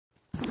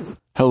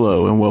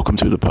Hello and welcome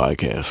to the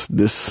podcast.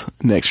 This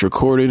next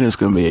recording is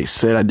going to be a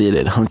set I did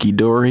at Hunky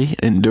Dory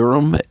in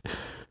Durham.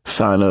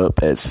 Sign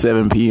up at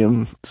 7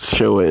 p.m.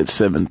 Show at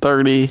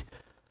 7:30.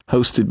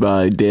 Hosted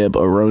by Deb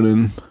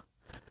Aronin.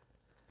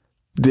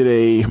 Did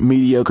a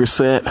mediocre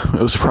set. It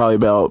was probably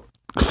about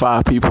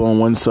 5 people on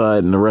one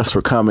side and the rest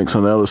were comics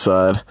on the other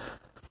side.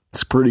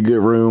 It's a pretty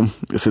good room.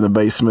 It's in the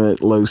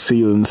basement, low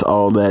ceilings,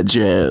 all that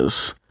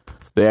jazz.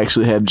 They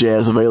actually have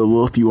jazz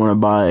available if you want to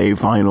buy a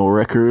vinyl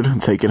record and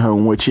take it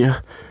home with you.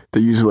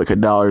 They're usually like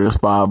 $1 to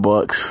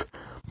 $5.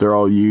 They're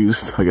all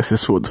used. I guess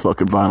that's what the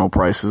fucking vinyl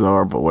prices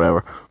are, but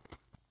whatever.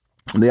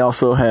 They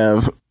also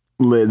have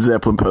Led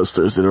Zeppelin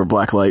posters that are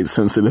blacklight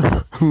sensitive.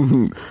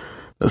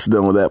 That's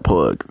done with that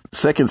plug.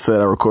 Second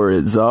set I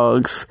recorded at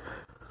Zog's.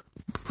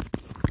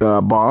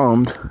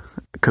 Bombed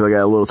because I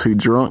got a little too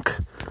drunk.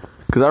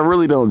 Because I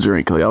really don't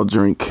drink. Like, I'll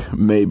drink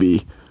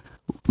maybe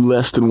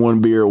less than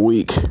 1 beer a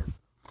week.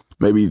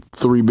 Maybe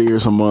 3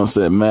 beers a month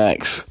at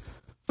max.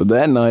 But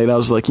that night, I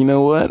was like, you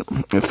know what?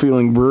 I'm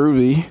feeling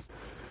groovy.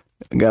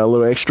 I got a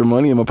little extra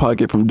money in my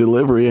pocket from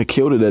delivery. I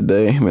killed it that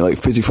day. I made like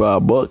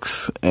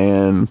 $55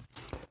 and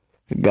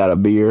got a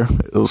beer.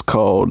 It was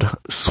called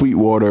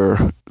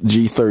Sweetwater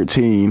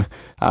G13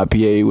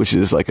 IPA, which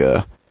is like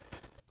a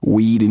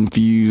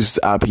weed-infused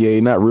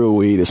IPA. Not real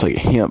weed. It's like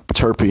hemp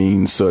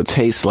terpenes, so it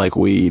tastes like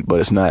weed, but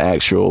it's not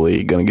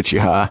actually going to get you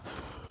high.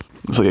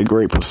 It's like a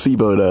great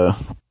placebo, though.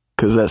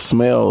 Because that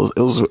smell, it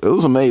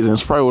was amazing.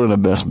 It's probably one of the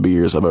best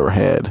beers I've ever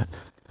had.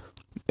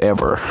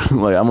 Ever.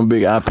 Like, I'm a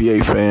big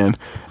IPA fan.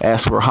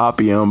 Asked for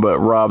Hopium, but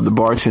Rob, the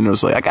bartender,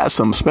 was like, I got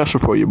something special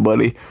for you,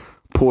 buddy.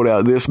 Pulled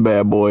out this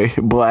bad boy.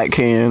 Black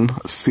can,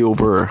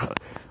 silver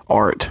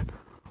art.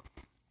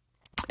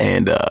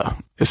 And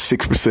it's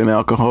 6%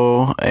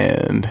 alcohol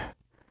and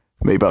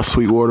made by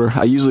Sweetwater.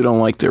 I usually don't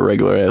like the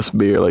regular ass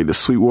beer. Like the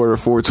Sweetwater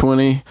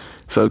 420,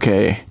 it's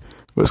okay.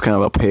 But it's kind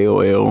of a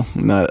pale ale,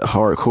 not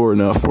hardcore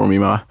enough for me,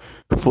 my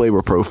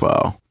flavor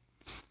profile.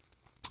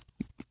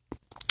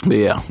 But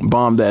yeah,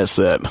 bombed that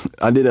set.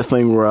 I did a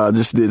thing where I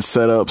just did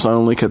setups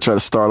only. Could try to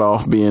start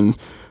off being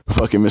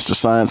fucking Mr.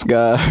 Science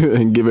Guy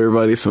and give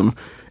everybody some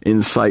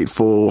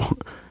insightful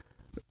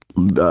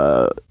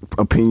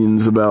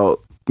opinions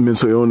about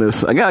mental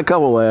illness. I got a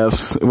couple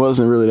laughs. It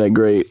wasn't really that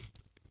great.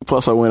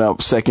 Plus, I went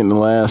up second to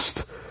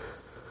last.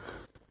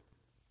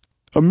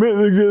 I meant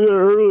to get there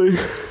early.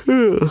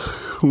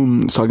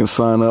 So I can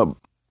sign up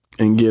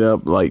and get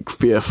up like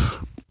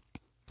 5th.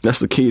 That's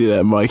the key to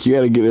that, Mike. You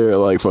got to get there at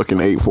like fucking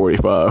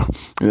 8:45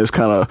 and just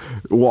kind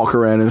of walk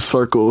around in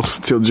circles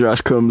till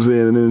Josh comes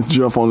in and then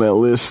jump on that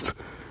list.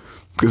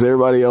 Because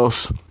everybody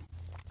else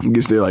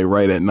gets there like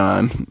right at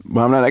 9.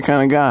 But I'm not that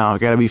kind of guy. I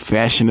got to be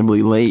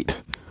fashionably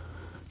late.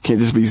 Can't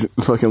just be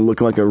fucking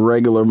looking like a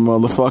regular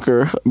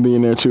motherfucker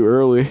being there too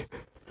early.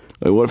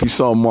 Like, what if you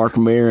saw Mark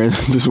Maron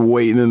just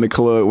waiting in the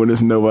club when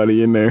there's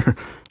nobody in there?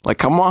 Like,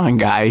 come on,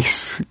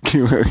 guys.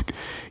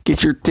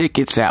 Get your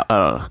tickets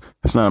out.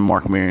 It's not a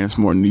Mark Maron. It's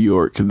more New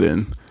York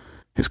than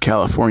his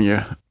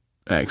California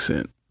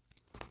accent.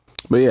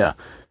 But yeah,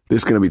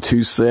 there's going to be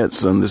 2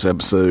 sets on this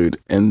episode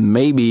and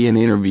maybe an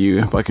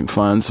interview if I can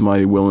find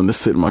somebody willing to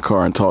sit in my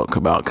car and talk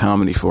about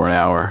comedy for an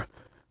hour.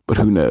 But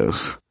who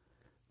knows?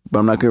 But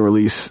I'm not going to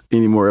release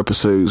any more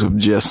episodes of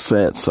just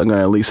sets. I'm going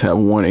to at least have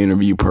 1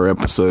 interview per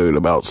episode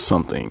about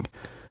something.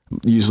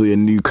 Usually a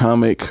new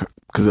comic,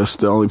 because that's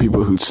the only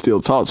people who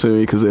still talk to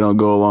me, because they don't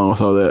go along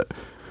with all that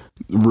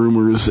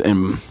rumors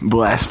and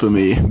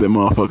blasphemy that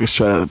motherfuckers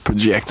try to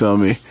project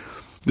on me.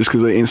 Just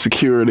because they're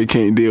insecure, they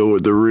can't deal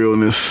with the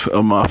realness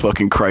of my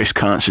fucking Christ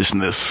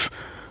consciousness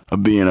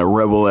of being a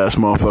rebel-ass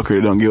motherfucker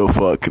that don't give a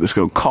fuck. That's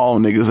going to call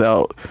niggas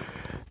out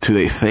to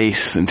their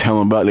face and tell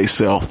them about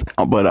themselves,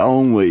 but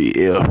only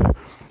if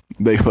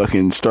they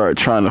fucking start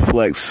trying to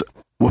flex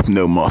with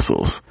no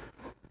muscles.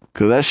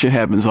 Because that shit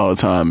happens all the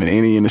time in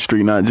any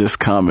industry, not just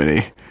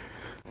comedy.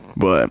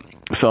 But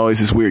it's always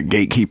this weird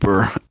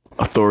gatekeeper,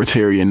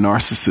 authoritarian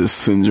narcissist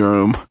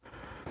syndrome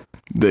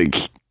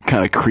that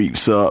kind of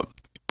creeps up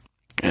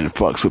and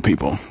fucks with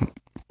people.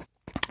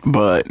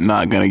 But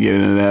not gonna get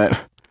into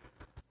that.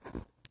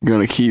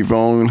 Gonna keep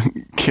on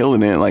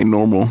killing it like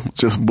normal.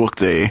 Just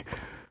booked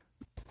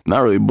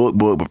not really booked,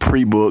 but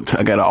pre-booked.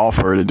 I got an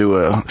offer to do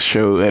a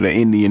show at an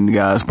Indian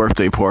guy's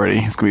birthday party.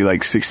 It's gonna be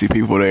like 60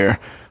 people there,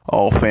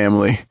 all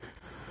family.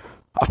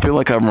 I feel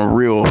like I'm a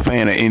real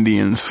fan of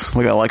Indians.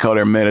 Like, I like all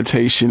their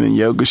meditation and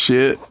yoga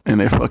shit, and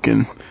their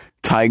fucking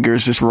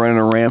tigers just running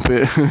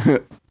rampant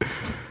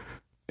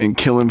and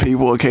killing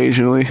people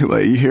occasionally.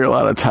 Like, you hear a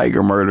lot of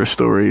tiger murder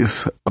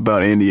stories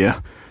about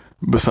India,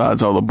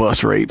 besides all the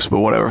bus rapes, but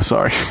whatever,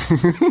 sorry.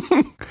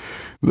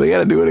 They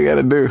gotta do what they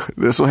gotta do.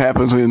 That's what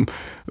happens when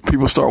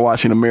people start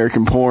watching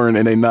American porn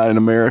and they not in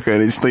America and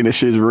they just think that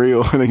shit's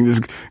real and they can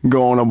just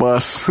go on a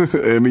bus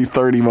and be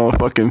 30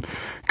 motherfucking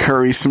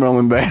curry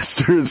smelling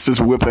bastards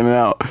just whipping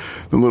out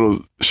the little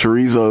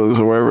chorizos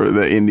or whatever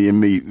the Indian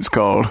meat is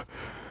called.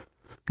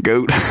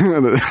 Goat.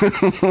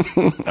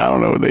 I don't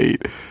know what they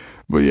eat.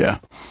 But yeah.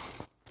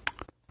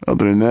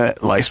 Other than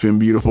that, life's been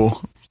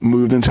beautiful.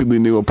 Moved into the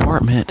new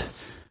apartment.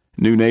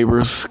 New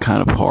neighbors,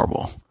 kind of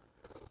horrible.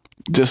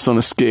 Just on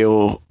a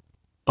scale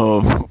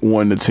of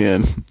 1 to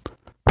 10.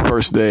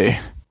 First day,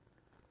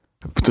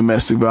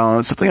 domestic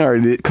violence. I think I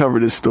already did cover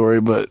this story,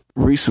 but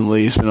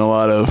recently it's been a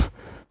lot of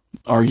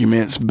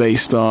arguments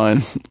based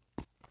on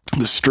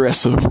the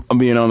stress of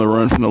being on the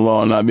run from the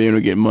law and not being able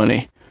to get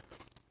money.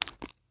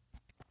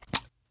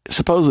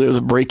 Supposedly there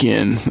was a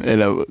break-in at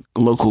a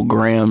local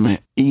Graham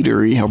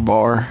eatery or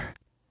bar,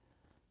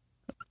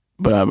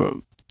 but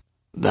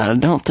I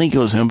don't think it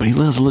was him, but he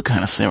does look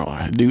kind of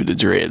similar. Dude with the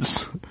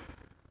dreads.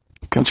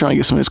 I'm trying to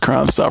get some of his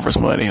Crime Stoppers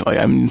money. Like,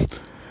 I'm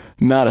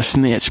not a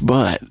snitch,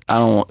 but I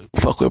don't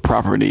fuck with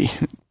property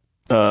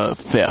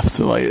theft.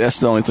 Like, that's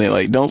the only thing.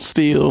 Like, don't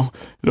steal,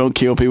 don't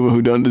kill people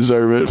who don't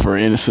deserve it for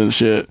innocent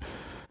shit,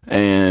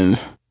 and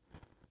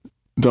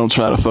don't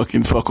try to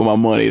fucking fuck with my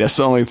money. That's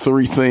the only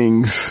 3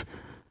 things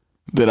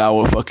that I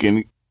will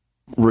fucking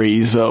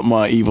raise up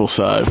my evil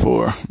side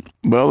for.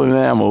 But other than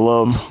that, I'm a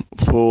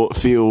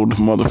love-filled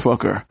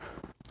motherfucker.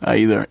 I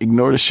either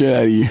ignore the shit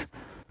out of you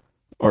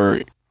or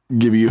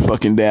give you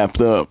fucking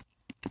dapped up,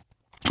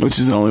 which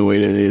is the only way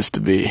that it is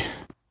to be.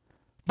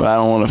 But I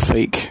don't want to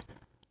fake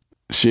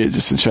shit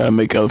just to try to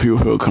make other people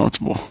feel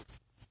comfortable,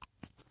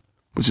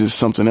 which is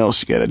something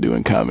else you gotta do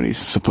in comedy,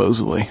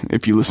 supposedly,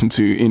 if you listen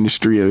to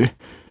industry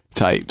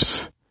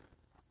types.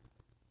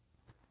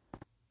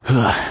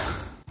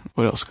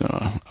 What else going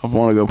on? I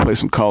want to go play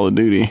some Call of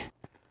Duty,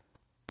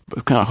 but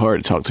it's kind of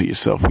hard to talk to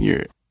yourself when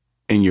you're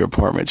in your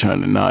apartment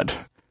trying to not,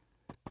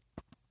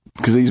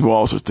 because these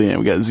walls are thin.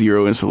 We got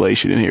zero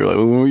insulation in here. Like,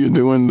 when we were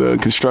doing the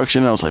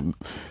construction, I was like,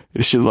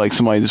 it should like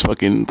somebody just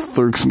fucking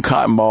threw some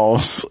cotton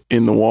balls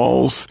in the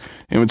walls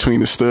in between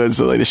the studs.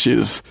 So like, this shit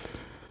is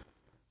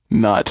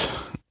not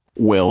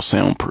well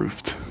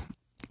soundproofed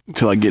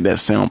until I get that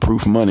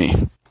soundproof money.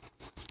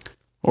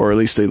 Or at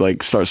least they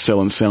like start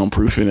selling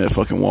soundproofing at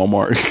fucking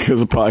Walmart, because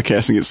the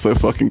podcasting gets so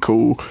fucking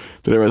cool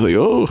that everybody's like,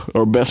 oh,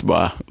 or Best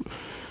Buy.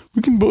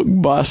 We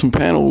can buy some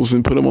panels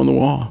and put them on the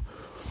wall.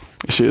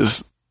 This shit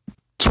is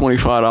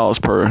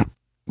 $25 per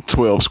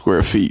 12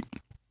 square feet.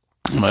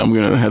 Like, I'm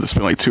going to have to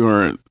spend like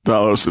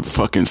 $200 to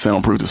fucking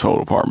soundproof this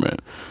whole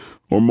apartment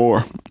or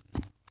more.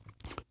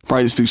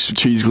 Probably just do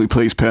strategically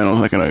placed panels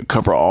that going to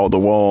cover all the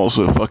walls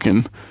with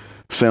fucking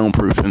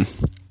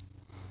soundproofing.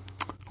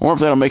 I wonder if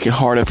that'll make it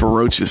harder for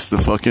roaches to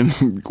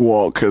fucking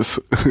walk, because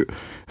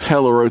it's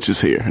hella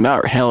roaches here.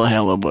 Not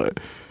hella, but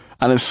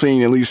I done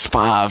seen at least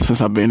 5 since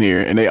I've been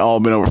here, and they all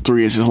been over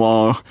 3 inches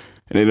long,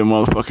 and they the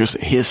motherfuckers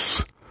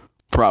hiss,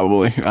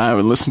 probably. I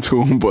haven't listened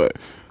to them, but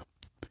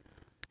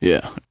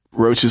yeah,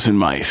 roaches and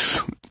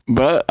mice.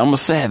 But I'm a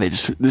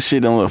savage. This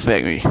shit don't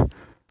affect me.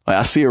 Like,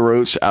 I see a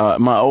roach,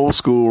 my old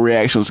school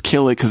reaction was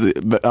kill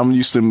it, but I'm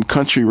used to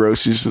country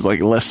roaches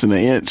like less than 1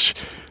 inch,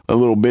 a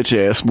little bitch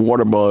ass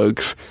water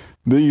bugs.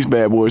 These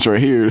bad boys right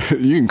here,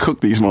 you can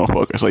cook these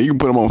motherfuckers. Like, you can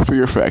put them on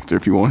Fear Factor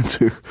if you wanted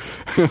to.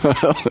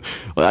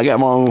 Like, I got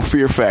my own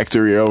Fear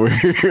Factory over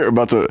here,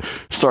 about to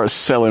start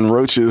selling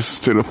roaches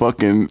to the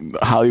fucking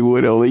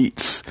Hollywood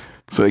elites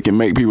so they can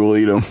make people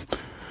eat them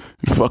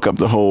and fuck up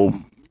the whole.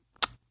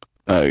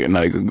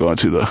 Not even going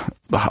to the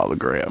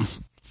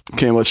hologram.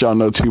 Can't let y'all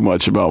know too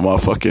much about my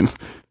fucking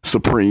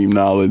supreme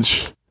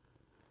knowledge.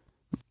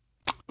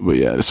 But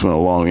yeah, this went a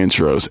long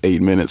intro. It's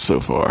 8 minutes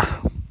so far.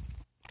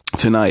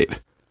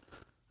 Tonight.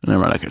 Never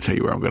mind, I can tell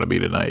you where I'm going to be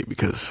tonight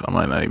because I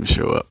might not even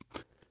show up.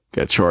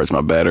 Got to charge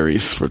my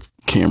batteries for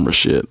camera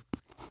shit.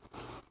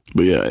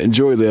 But yeah,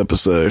 enjoy the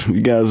episode.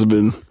 You guys have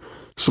been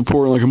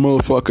supporting like a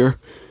motherfucker.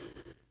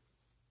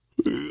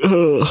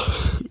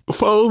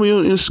 Follow me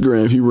on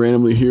Instagram if you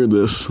randomly hear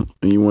this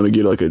and you want to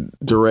get like a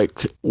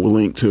direct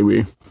link to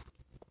me.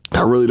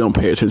 I really don't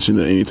pay attention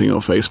to anything on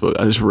Facebook.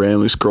 I just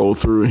randomly scroll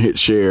through and hit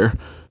share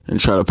and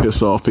try to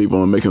piss off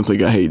people and make them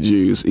think I hate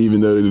Jews,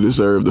 even though they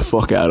deserve the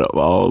fuck out of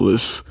all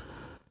this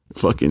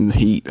fucking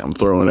heat I'm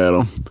throwing at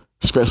them,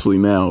 especially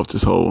now with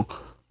this whole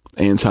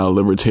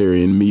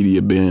anti-libertarian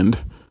media bend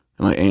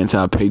and like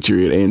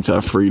anti-patriot,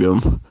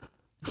 anti-freedom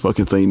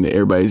fucking thing that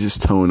everybody's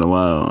just towing the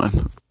line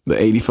on. The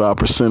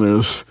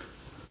 85%ers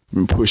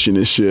been pushing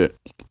this shit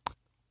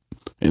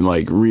and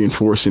like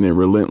reinforcing it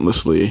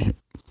relentlessly.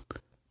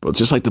 But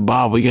just like the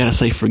Bible, you gotta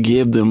say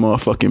forgive them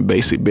motherfucking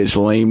basic bitch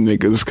lame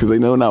niggas, because they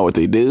know not what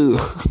they do.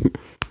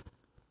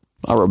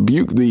 I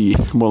rebuke thee,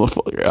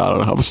 motherfucker. I don't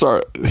know. I'm gonna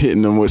start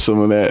hitting them with some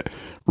of that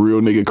real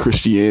nigga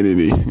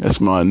Christianity.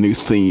 That's my new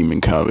theme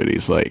in comedy.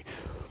 It's like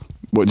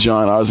what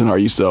John Eisenhower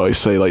used to always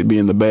say, like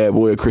being the bad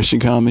boy of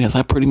Christian comedy.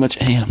 I pretty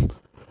much am.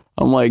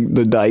 I'm like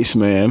the Dice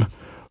Man,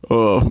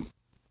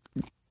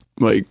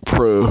 like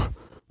pro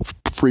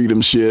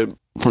freedom shit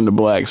from the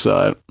black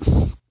side.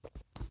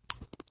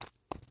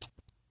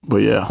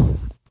 But yeah,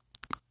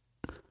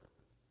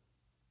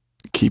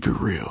 keep it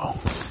real.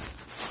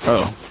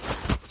 Oh.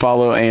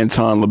 Follow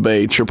Anton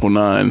LeBay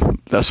 999.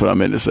 That's what I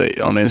meant to say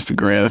on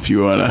Instagram. If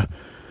you want to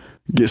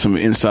get some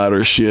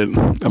insider shit,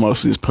 I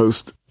mostly just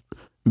post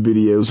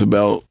videos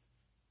about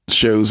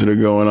shows that are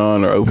going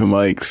on or open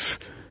mics,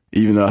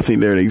 even though I think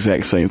they're the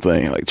exact same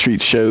thing. Like,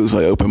 treat shows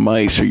like open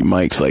mics, treat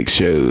mics like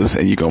shows,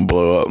 and you're going to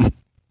blow up.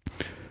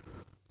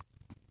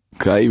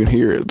 'Cause I even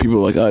hear it. People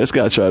are like, oh, this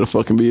guy tried to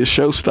fucking be a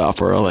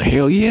showstopper. I'm like,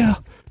 hell yeah.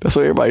 That's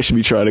what everybody should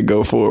be trying to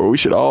go for. We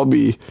should all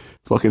be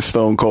fucking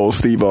Stone Cold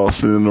Steve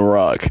Austin and The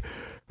Rock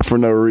for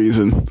no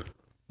reason.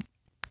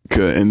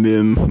 And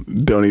then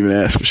don't even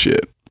ask for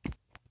shit.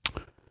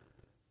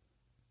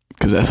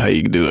 Because that's how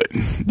you do it.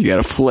 You got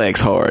to flex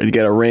hard. You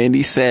got to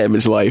Randy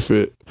Savage life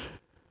it.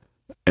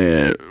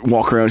 And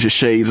walk around with your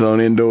shades on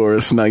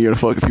indoors. Not giving a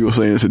fuck if people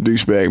saying it's a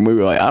douchebag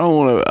movie. Like, I don't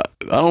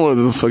want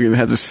to fucking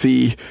have to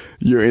see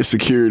your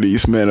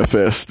insecurities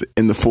manifest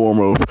in the form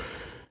of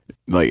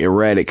like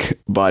erratic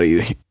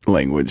body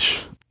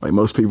language. Like,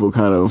 most people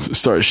kind of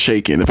start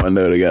shaking if I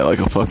know they got like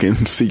a fucking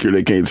secret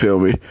they can't tell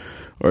me,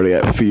 or they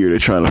got fear they're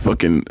trying to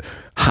fucking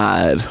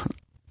hide.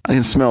 I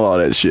can smell all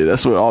that shit.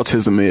 That's what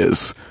autism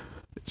is.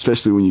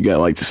 Especially when you got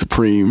like the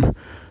supreme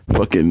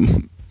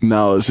fucking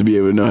knowledge to be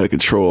able to know how to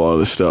control all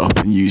this stuff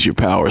and use your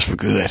powers for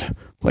good.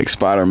 Like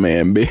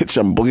Spider-Man, bitch.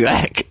 I'm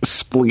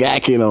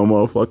splacking on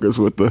motherfuckers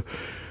with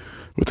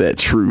that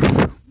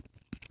truth.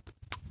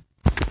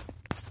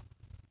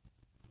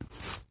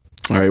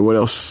 All right, what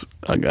else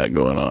I got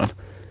going on?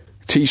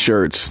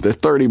 T-shirts, they're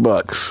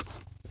 $30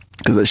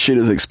 because that shit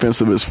is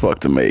expensive as fuck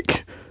to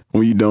make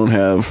when you don't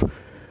have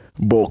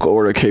bulk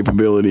order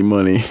capability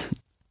money.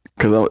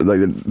 Because like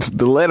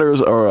the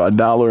letters are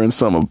 $1 and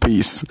some a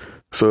piece.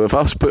 So if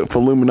I put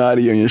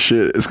Illuminati on your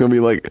shit, it's gonna be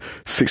like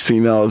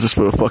 $16 just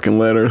for the fucking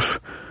letters,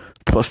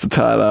 plus the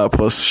tie-dye,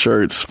 plus the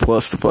shirts,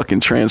 plus the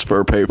fucking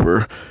transfer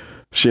paper.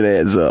 Shit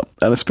adds up.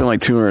 I done spent like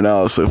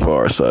 $200 so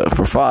far. So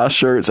for 5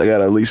 shirts, I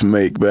gotta at least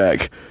make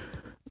back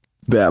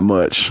that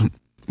much.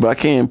 But I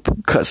can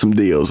cut some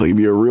deals. Like, if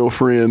you're a real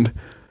friend,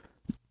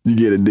 you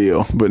get a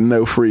deal, but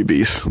no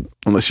freebies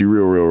unless you're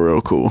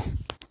real cool.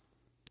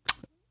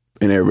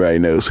 And everybody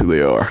knows who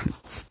they are.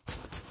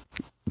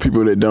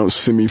 People that don't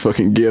send me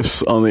fucking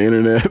gifts on the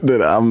internet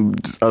that I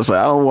was like,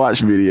 I don't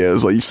watch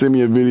videos. Like, you send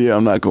me a video,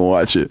 I'm not gonna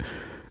watch it.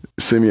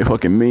 Send me a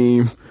fucking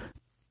meme,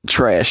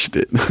 trashed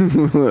it.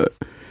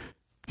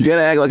 You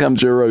gotta act like I'm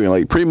Joe Rogan.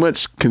 Like, pretty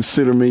much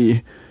consider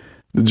me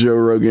the Joe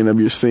Rogan of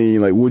your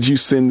scene. Like, would you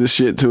send this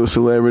shit to a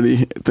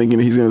celebrity thinking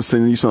he's gonna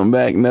send you something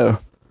back? No.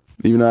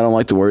 Even though I don't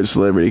like the word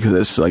celebrity because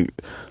that's like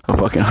a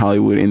fucking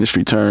Hollywood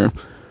industry term.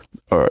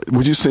 Or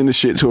would you send this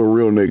shit to a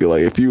real nigga?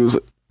 Like, if you was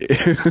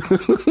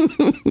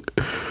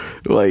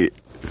like,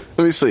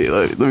 let me see.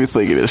 Let me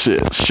think of this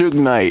shit. Suge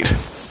Knight.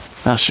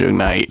 Not Suge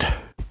Knight.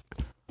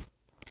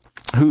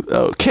 Who?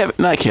 Oh,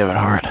 not Kevin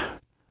Hart.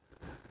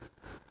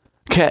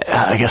 Cat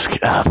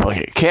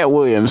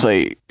Williams.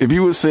 Like, if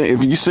you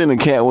send a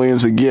Cat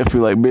Williams a gift,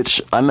 you're like,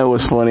 bitch, I know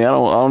it's funny. I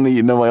don't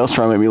need nobody else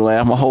trying to make me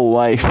laugh. My whole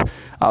life,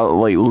 I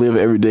like live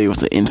every day with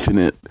the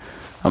infinite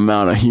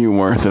amount of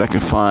humor that I can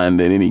find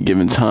at any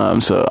given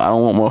time. So I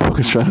don't want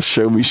motherfuckers trying to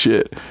show me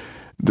shit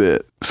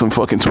that some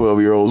fucking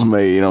 12-year-olds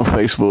made on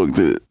Facebook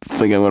that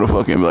think I'm gonna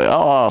fucking be like,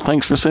 oh,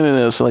 thanks for sending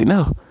this. Like,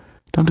 no,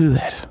 don't do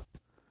that.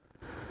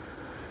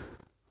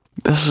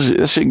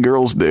 That's shit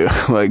girls do.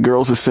 Like,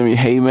 girls that send me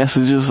hey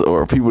messages,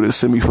 or people that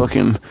send me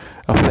fucking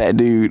a fat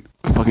dude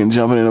fucking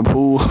jumping in a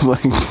pool.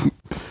 Like,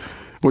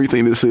 what do you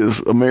think this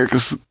is?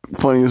 America's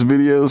Funniest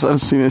Videos?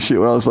 I've seen that shit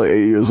when I was like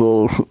 8 years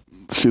old.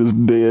 Shit is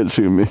dead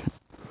to me.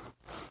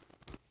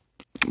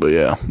 But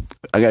yeah,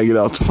 I gotta get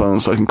off the phone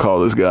so I can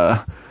call this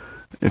guy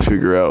and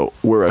figure out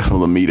where I'm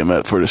supposed to meet him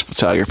at for this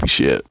photography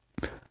shit.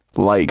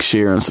 Like,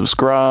 share, and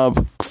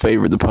subscribe.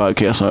 Favorite the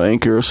podcast on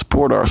Anchor.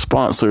 Support our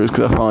sponsors,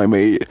 because I finally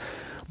made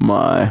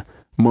my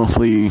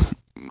monthly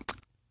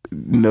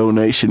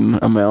donation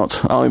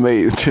amount. I only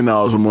made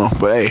 $10 a month,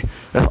 but hey,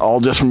 that's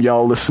all just from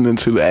y'all listening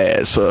to the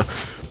ads. So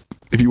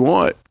if you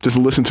want, just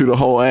listen to the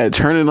whole ad.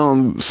 Turn it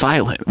on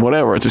silent,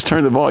 whatever. Just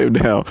turn the volume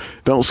down.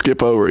 Don't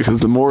skip over it,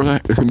 because the more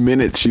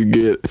minutes you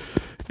get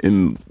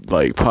in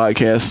like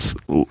podcasts,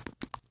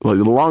 like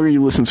the longer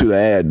you listen to the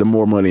ad, the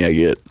more money I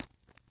get.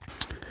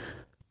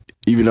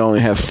 Even though I only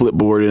have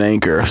Flipboard and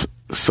Anchor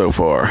so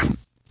far.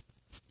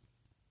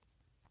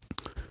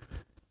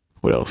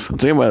 What else? I'm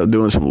thinking about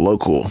doing some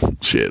local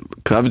shit.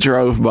 Cause I've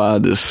drove by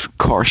this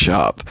car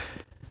shop,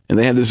 and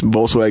they had this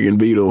Volkswagen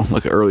Beetle,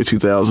 like early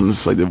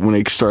 2000s, like when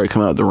they started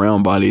coming out the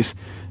round bodies,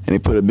 and they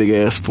put a big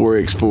ass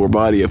 4x4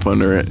 body up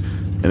under it,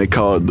 and they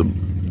call it the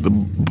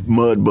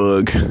Mud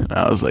Bug.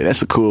 I was like,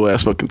 that's a cool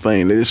ass fucking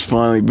thing. They just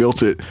finally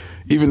built it,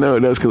 even though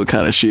it does look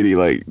kind of shitty.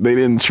 Like, they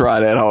didn't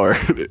try that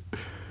hard.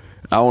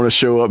 I want to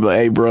show up like,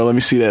 hey bro, let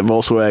me see that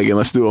Volkswagen.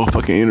 Let's do a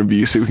fucking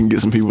interview, see if we can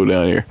get some people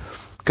down here.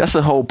 That's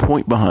the whole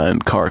point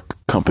behind car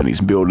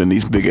companies building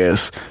these big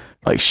ass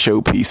like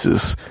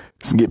showpieces,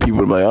 to get people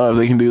to be like, oh, if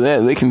they can do that,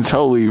 they can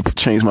totally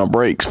change my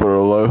brakes for the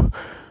low.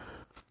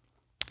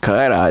 Cause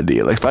I had an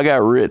idea. Like, if I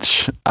got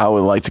rich, I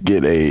would like to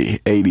get a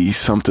 80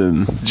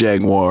 something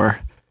Jaguar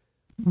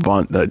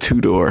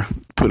 2-door,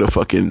 put a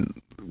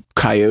fucking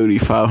Coyote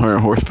 500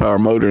 horsepower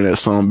motor in that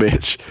son of a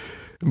bitch,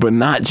 but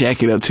not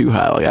jack it up too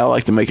high. Like, I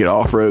like to make it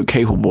off-road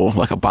capable,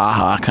 like a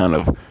Baja kind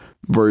of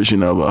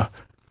version of a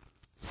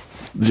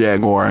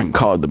Jaguar, and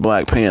call it the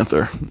Black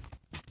Panther.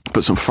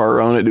 Put some fur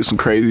on it, do some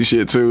crazy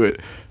shit to it,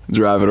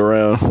 drive it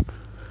around.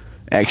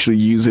 actually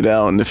use it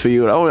out in the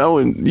field. I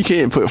wouldn't. You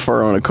can't put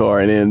fur on a car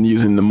and then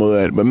use it in the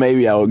mud. But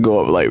maybe I would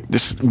go up like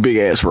just big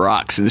ass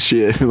rocks and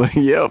shit. Like,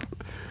 yep,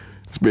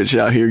 this bitch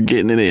out here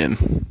getting it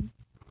in.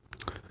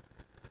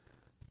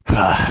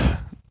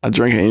 I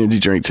drank an energy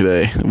drink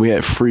today. We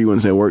had free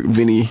ones at work.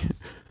 Vinny,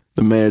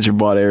 the manager,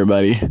 bought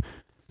everybody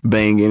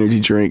Bang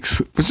energy drinks,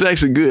 which is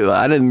actually good. Like,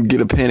 I didn't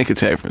get a panic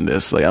attack from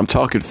this. Like, I'm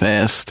talking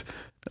fast,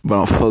 but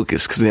I'm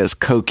focused because it has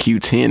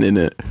CoQ10 in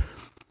it.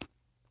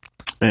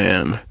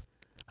 And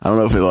I don't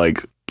know if it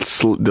like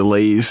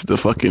delays the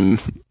fucking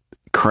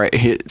crack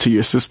hit to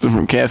your system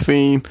from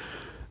caffeine,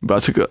 but I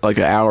took like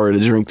an hour to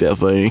drink that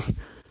thing.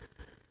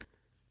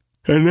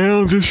 And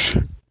now I'm just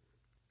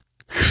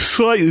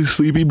slightly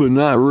sleepy, but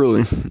not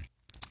really.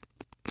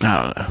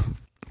 I don't know.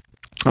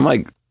 I'm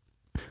like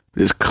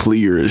this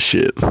clear as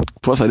shit.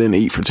 Plus, I didn't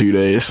eat for 2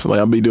 days. Like,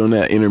 I'll be doing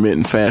that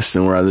intermittent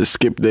fasting where I just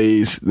skip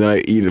days, then I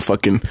eat a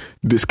fucking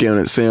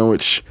discounted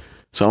sandwich.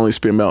 So I only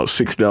spend about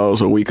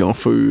 $6 a week on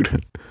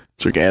food.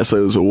 Drink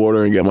assloads of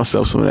water and get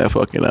myself some of that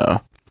fucking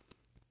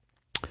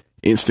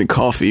instant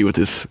coffee with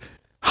this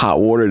hot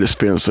water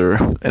dispenser.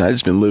 And I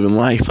just been living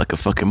life like a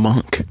fucking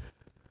monk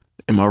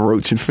in my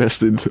roach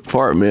infested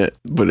apartment,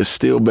 but it's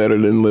still better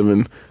than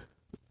living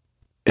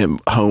at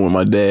home with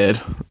my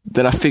dad.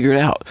 Then I figured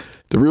out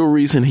the real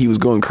reason he was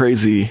going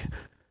crazy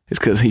is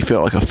because he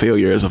felt like a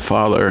failure as a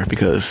father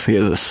because he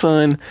has a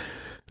son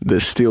that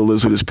still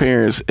lives with his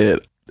parents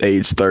at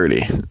age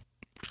 30.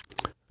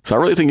 So I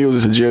really think it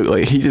was just a joke.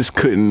 Like, he just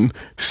couldn't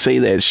say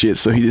that shit,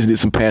 so he just did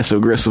some passive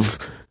aggressive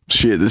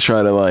shit to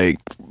try to like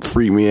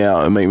freak me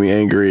out and make me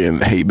angry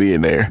and hate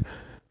being there.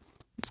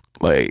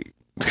 Like,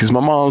 because my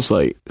mom's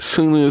like, as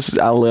soon as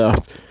I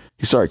left,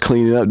 he started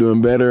cleaning up,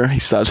 doing better. He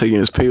stopped taking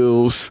his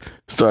pills,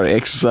 started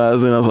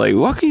exercising. I was like,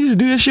 why can't you just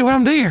do that shit when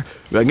I'm there?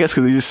 But I guess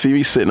because he just see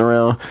me sitting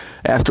around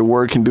after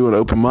work and doing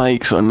open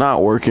mics or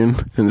not working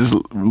and just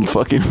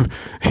fucking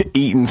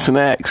eating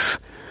snacks.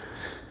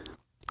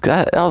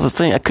 That was the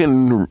thing. I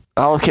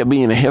always kept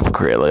being a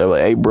hypocrite. Like, I'm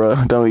like, hey, bro,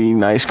 don't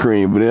eat ice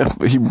cream. But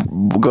if he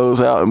goes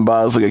out and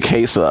buys like a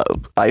case of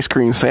ice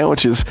cream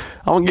sandwiches,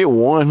 I don't get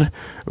one.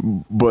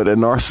 But a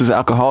narcissist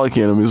alcoholic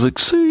in him is like,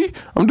 see,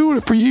 I'm doing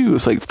it for you.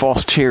 It's like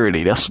false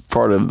charity. That's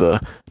part of the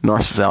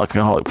narcissist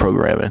alcoholic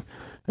programming.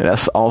 And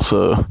that's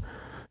also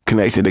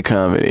connected to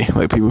comedy.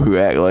 Like, people who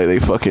act like they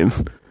fucking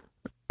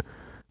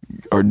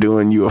are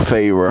doing you a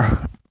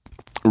favor,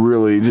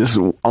 really just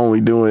only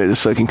doing it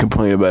just so they can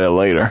complain about it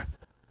later.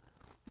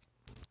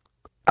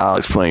 I'll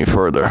explain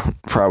further,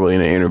 probably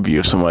in an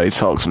interview if somebody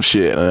talks some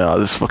shit, and I'll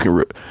just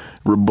fucking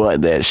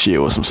rebut that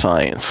shit with some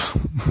science.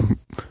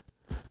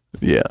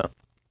 Yeah.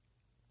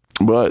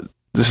 But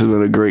this has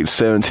been a great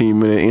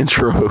 17-minute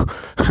intro.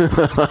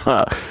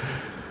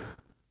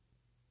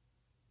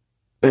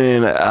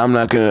 And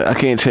I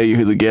can't tell you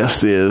who the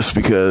guest is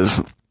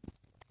because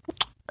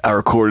I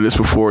recorded this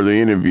before the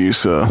interview,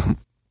 so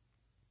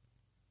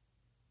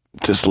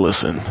just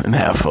listen and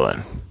have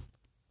fun.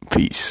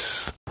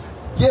 Peace.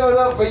 Give it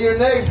up for your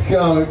next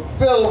comic,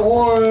 Philip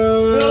Warren.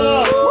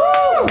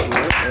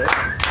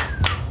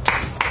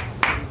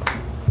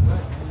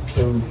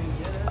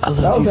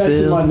 That was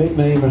actually my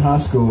nickname in high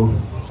school.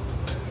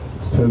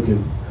 It's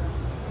Token.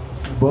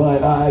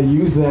 But I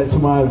used that to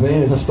my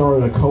advantage. I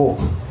started a cult.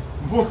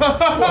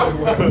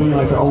 Being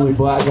like the only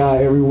black guy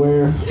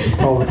everywhere. It's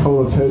called the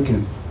Cult of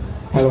Token.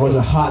 Had a bunch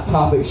of Hot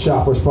Topics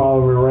shoppers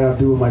following me around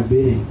doing my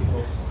bidding.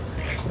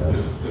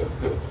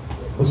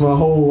 That's my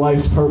whole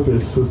life's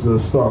purpose, was to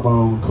start my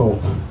own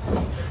cult.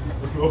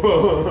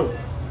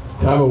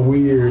 I have a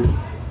weird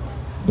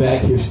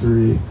back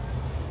history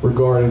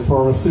regarding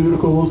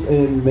pharmaceuticals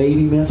and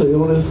maybe mental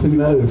illness. Who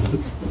knows?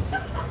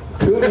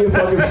 Could be a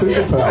fucking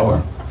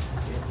superpower.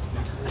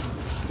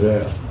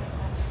 Yeah.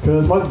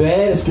 Because my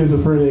dad is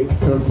schizophrenic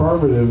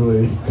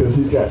confirmatively, because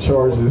he's got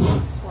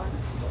charges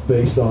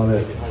based on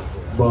it.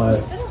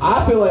 But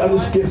I feel like I'm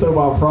just schizo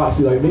by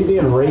proxy. Like, me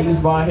being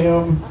raised by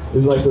him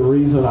is like the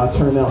reason I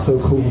turned out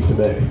so cool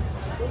today.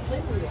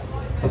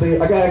 I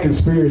think I got a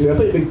conspiracy. I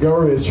think the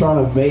government is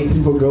trying to make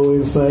people go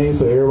insane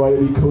so everybody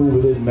will be cool,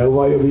 but then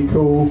nobody will be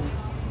cool.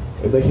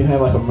 And they can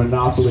have like a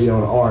monopoly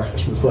on art.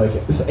 It's like,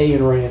 it's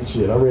Ayn Rand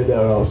shit. I read that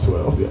when I was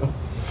 12, yeah.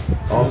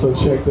 Also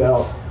checked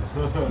out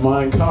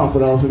Mein Kampf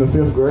when I was in the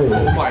 5th grade.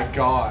 Oh my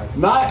god.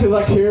 Not because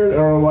I cared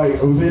or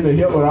like was into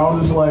Hitler. I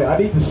was just like, I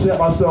need to set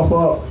myself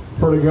up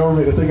for the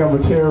government to think I'm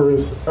a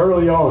terrorist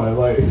early on.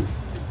 Like,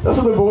 that's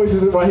what the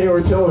voices in my head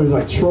were telling me, is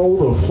like,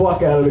 troll the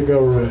fuck out of the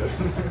government.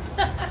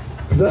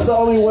 Because that's the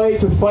only way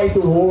to fight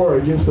the war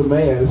against the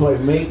man. It's like,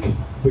 make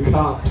the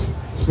cops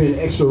spend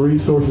extra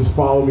resources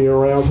following me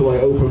around to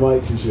like open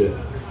mics and shit.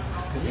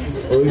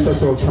 Or at least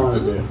that's what I'm trying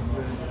to do.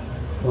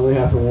 It only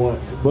happened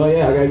once. But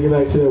yeah, I gotta get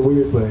back to that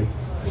weird thing.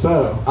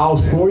 So, I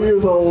was 4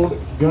 years old,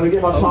 gonna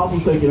get my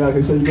tonsils taken out.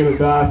 They said you're gonna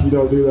die if you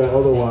don't do that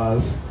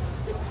otherwise.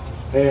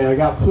 And I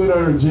got put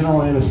under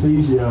general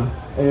anesthesia.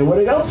 And what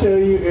they don't tell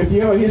you, if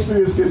you have a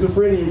history of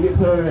schizophrenia, you get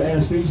put under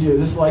anesthesia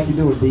just like you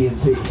do with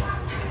DMT.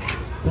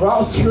 So I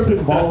was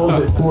tripping balls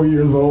at 4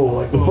 years old.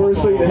 Like, the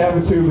first thing that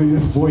happened to me,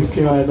 this voice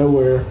came out of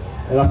nowhere,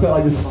 And I felt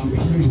like this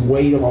huge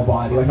weight on my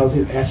body, like I was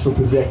getting astral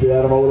projected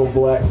out of my little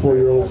black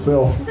 4-year-old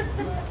self.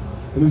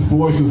 And this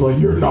voice was like,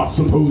 "You're not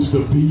supposed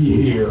to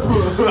be here."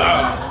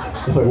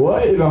 I was like,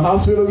 "What? In a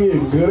hospital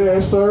getting good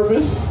ass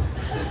service?"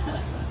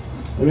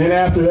 And then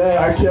after that,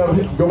 I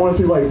kept going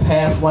through like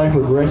past life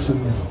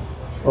regressions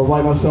of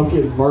like myself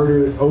getting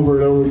murdered over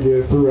and over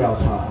again throughout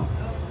time.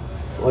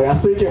 Like I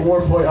think at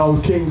one point I was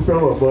King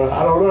Philip, but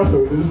I don't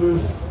know. This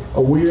is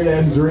a weird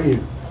ass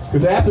dream.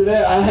 Because after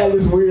that, I had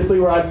this weird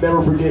thing where I'd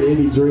never forget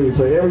any dreams.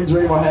 Like every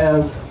dream I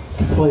have,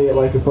 I play it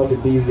like a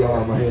fucking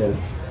DVR in my head.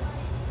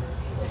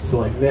 It's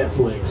like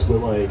Netflix, but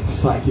like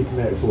psychic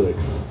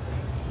Netflix.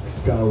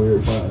 It's kind of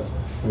weird. Let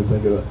me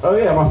think of it. Oh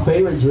yeah, my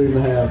favorite dream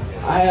to have.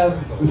 I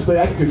have this thing,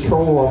 I can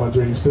control all my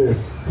dreams too.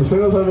 So as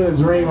soon as I'm in a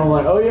dream, I'm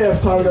like, oh yeah,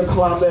 it's time to go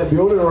climb that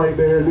building right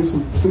there and do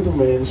some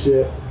Superman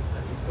shit.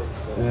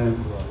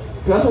 And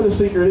that's what the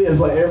secret is.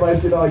 Like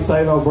everybody's getting all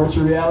excited about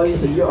virtual reality,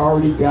 so you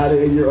already got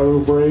it in your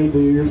own brain,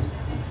 dude.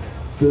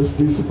 Just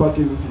do some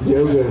fucking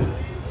yoga,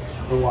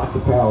 unlock the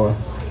power.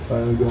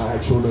 I'm doing an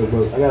actual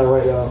notebook. I gotta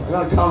write down. I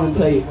gotta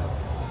commentate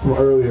from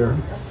earlier,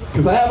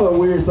 because I have a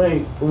weird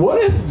thing.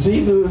 What if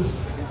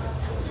Jesus'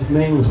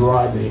 name was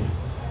Rodney?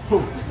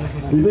 Do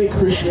you think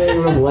Christianity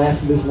would have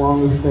lasted this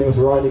long if his name was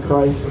Rodney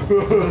Christ?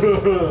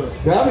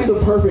 That'd be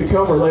the perfect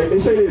cover. Like they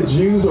say that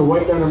Jews are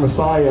waiting on their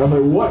Messiah. I was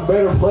like, what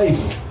better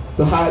place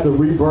to hide the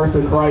rebirth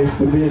of Christ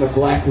than being a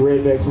black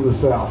redneck from the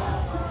South?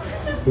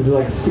 He's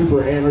like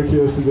super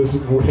anarchist and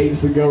just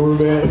hates the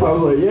government. I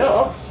was like,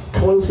 yeah, I'm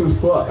close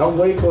as fuck. I'm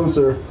way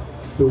closer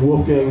to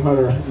Wolfgang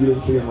Hunter. You didn't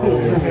see him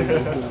earlier.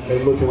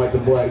 And looking like the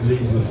black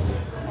Jesus.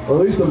 Or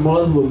at least the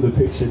Muslim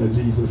depiction of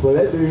Jesus. Like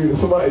that dude,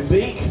 somebody,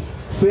 Deke,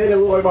 said it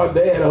looked like my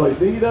dad. I'm like,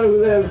 do you know who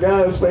that guy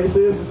in his face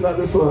is? It's not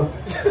just a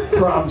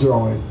crime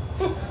drawing.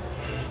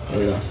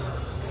 Yeah.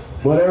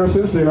 But ever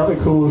since then, I've been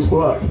cool as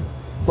fuck.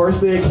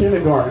 First day of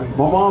kindergarten,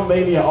 my mom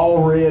made me an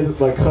all red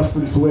like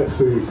custom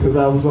sweatsuit because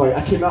I was like,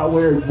 I cannot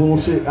wear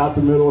bullshit out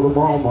the middle of the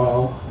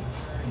mall.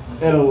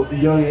 At a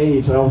young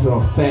age, I was a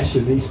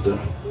fashionista.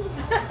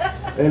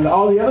 And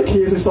all the other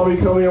kids, they saw me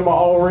coming in with my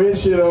all red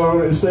shit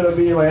on, instead of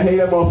being like, hey,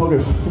 that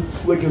motherfucker's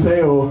slick as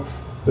hell,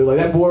 they're like,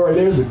 that boy right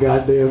there's a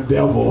goddamn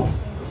devil.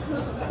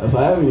 I was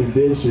like, I haven't even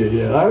did shit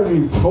yet. I haven't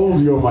even told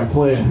you of my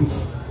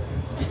plans.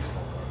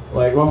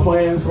 Like, my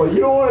plans, like, you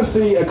don't want to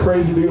see a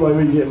crazy dude like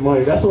me getting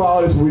money. That's why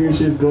all this weird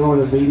shit's going on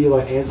in the media,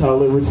 like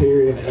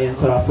anti-libertarian,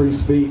 anti-free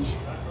speech.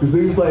 Because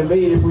dudes like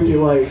me, if we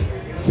can, like,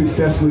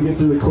 successfully get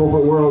through the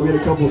corporate world, get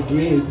a couple of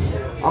gigs,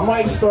 I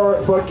might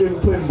start fucking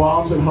putting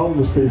bombs in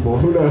homeless people.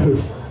 Who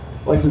knows?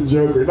 Like the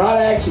Joker. Not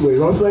actually,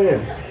 what I'm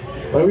saying.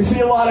 Like, we see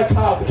a lot of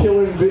cop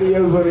killing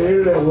videos on the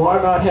internet.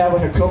 Why not have,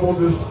 like, a couple of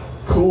just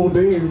cool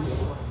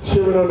dudes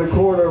chilling on the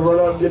corner, run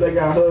up and get that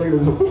guy hugged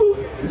and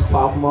just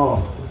pop them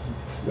off.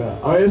 Yeah.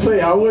 I mean,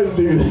 say I wouldn't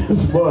do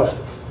this, but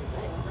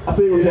I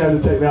think we have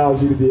the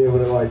technology to be able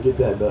to like get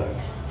that done.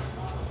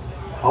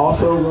 I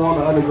also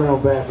want an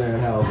underground Batman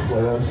house.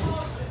 Like that's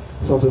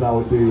something I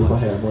would do if I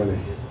had money.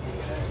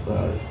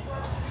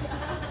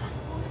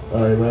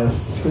 All right, let's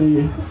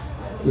see.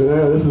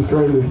 Yeah, this is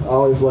crazy. I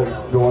always like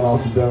going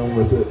off the dome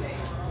with it.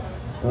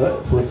 All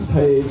right, flip the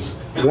page.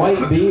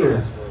 White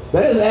deer.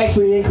 That is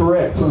actually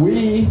incorrect.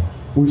 We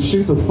would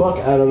shoot the fuck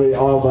out of an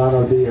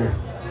albino deer.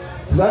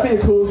 That'd be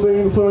the coolest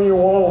thing to put on your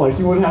wall. Like,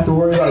 you wouldn't have to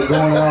worry about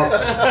going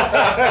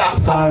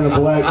out, finding a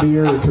black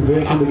deer and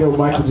convincing him to go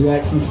Michael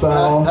Jackson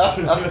style,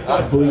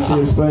 bleaching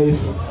his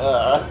face.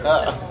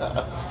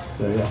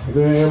 Yeah.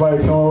 Then everybody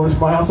come over to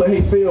my house like,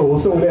 hey, Phil,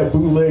 what's up with that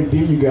bootleg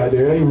deer you got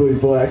there? It ain't really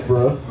black,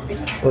 bro.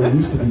 Or it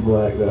used to be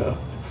black, though.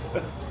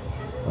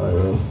 All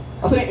right,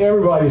 I think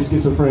everybody's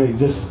schizophrenic,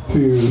 just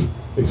to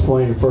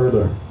explain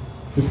further.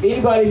 Because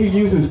anybody who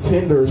uses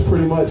Tinder is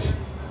pretty much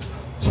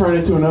turn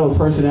into another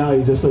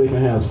personality just so they can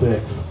have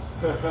sex.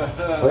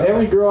 Like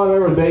every girl I've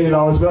ever dated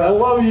always been like, I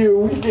love you,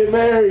 we can get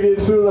married. And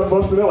as soon as I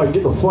busted out, like,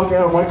 get the fuck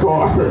out of my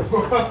car.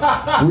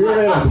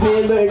 We're at a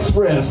Panda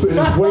Express. It's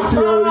way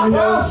too early to be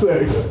having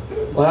sex.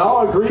 Like,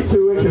 I'll agree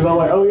to it because I'm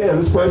like, oh yeah,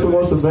 this person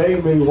wants to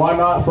bang me. Why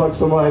not fuck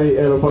somebody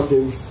at a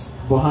fucking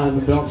behind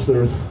the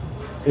dumpsters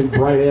in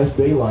bright ass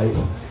daylight?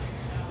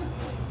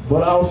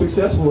 But I was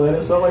successful at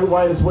it, so I like,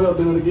 might as well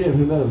do it again.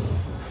 Who knows?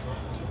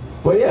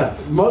 But yeah,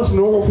 most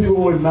normal people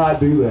would not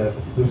do that.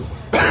 Just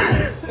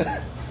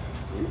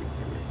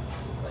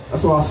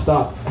that's why I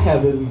stopped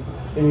having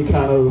any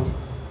kind of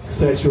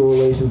sexual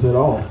relations at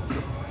all,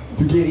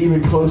 to get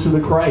even closer to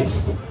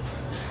Christ.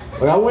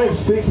 Like I went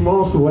 6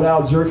 months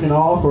without jerking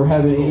off or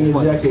having any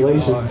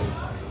ejaculations,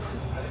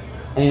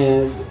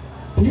 and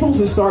people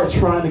just start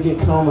trying to get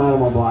cum out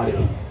of my body.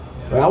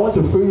 Like I went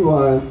to Food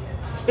Line.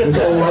 I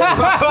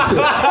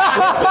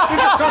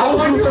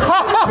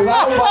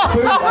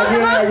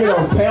get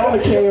a pound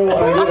of kale and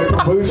I get a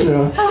kombucha,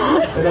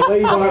 and the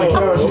lady behind the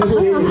counter, she just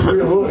gave me this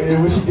weird look,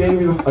 and when she gave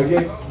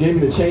me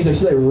the change,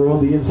 she like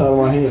rubbed the inside of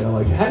my hand. I'm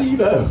like, how do you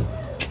know?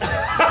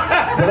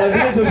 But I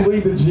didn't just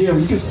leave the gym.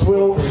 You can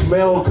smell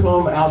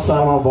cum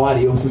outside of my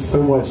body. It was just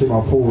so much in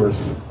my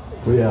pores.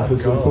 But yeah,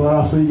 this was fun.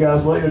 I'll see you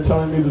guys later.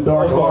 Telling me the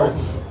dark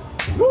arts.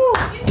 Woo!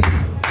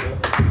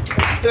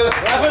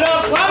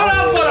 All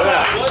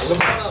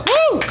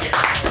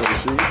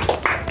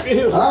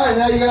right,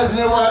 now you guys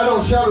know why I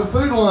don't shop at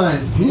Food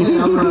Line.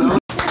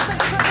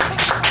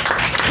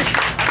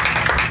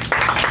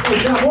 Yeah,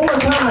 John, one more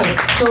time.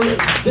 So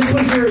this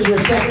was your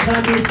second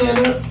time doing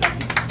stand-up?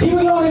 Keep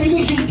it going if you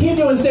think you should keep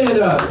doing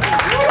stand-up.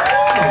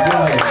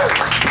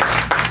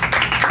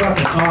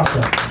 Fucking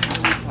awesome.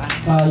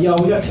 Yo,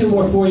 we got two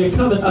more for you.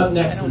 Coming up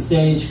next to the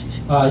stage,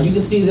 you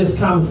can see this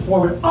comic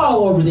performer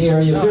all over the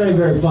area. Very,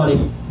 very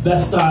funny.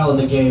 Best style in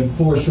the game,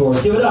 for sure.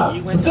 Give it up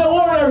for Phil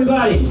Warren,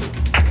 everybody.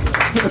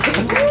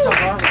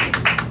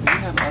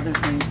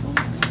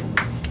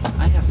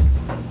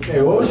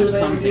 Hey, what was your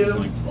name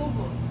again?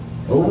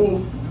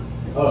 Oval?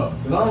 Oh,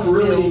 because I'm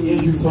really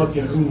into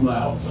fucking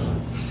umlauts.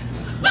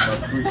 I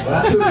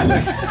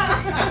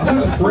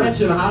took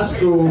French in high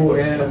school,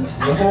 and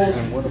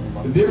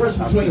the difference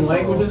between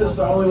languages, it's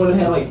the only one that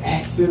had like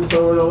accents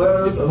over the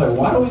letters. I was like,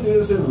 why don't we do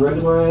this in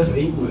regular ass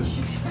English?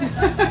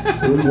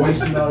 So we're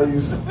wasting all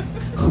these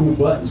cool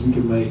buttons we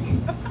can make.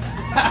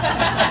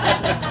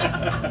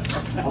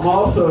 I'm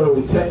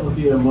also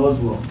technically a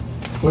Muslim,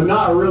 but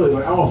not really.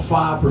 Like I'm a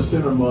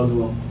 5%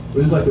 Muslim,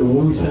 which is like the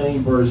Wu-Tang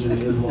version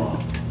of Islam.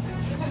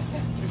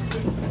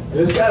 And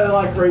it's got a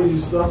lot of crazy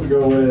stuff to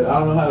go with it. I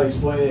don't know how to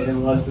explain it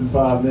in less than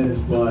 5 minutes,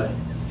 but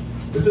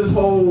it's this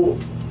whole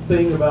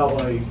thing about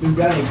like this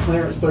guy named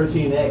Clarence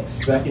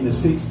 13X back in the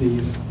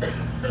 60s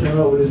came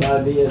up with this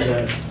idea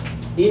that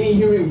any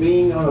human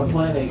being on a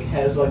planet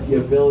has like the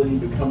ability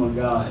to become a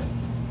god.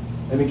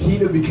 And the key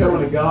to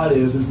becoming a god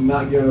is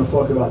not giving a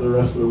fuck about the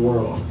rest of the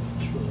world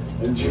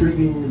and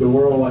treating the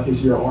world like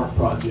it's your art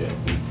project.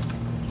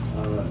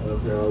 I don't know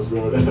if I was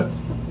going with that.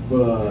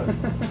 But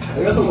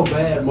I guess I'm a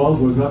bad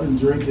Muslim. I've been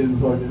drinking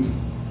fucking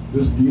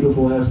this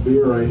beautiful ass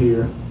beer right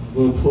here.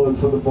 Little plug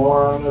for the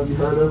bar. I don't know if you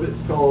heard of it.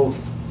 It's called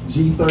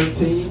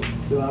G13.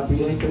 It's an IPA.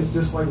 It tastes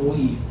just like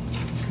weed.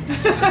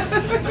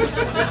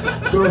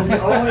 So if you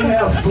only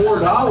have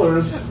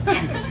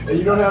 $4 and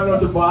you don't have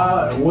enough to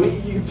buy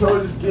weed, you can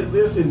totally just get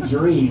this and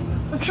dream.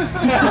 Maybe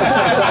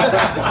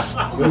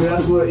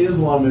that's what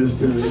Islam is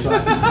to me. So I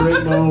can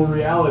create my own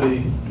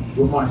reality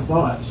with my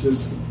thoughts,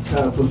 just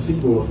kind of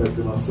placebo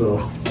affecting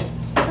myself.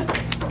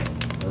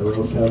 What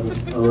else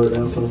happened? I wrote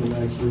down something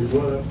actually.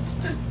 What?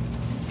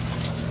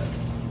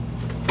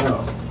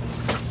 Oh.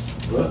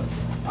 What?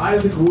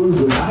 Isaac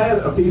Woosley. I had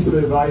a piece of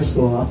advice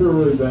for him. I feel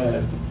really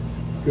bad.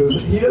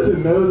 Because he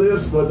doesn't know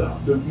this,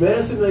 but the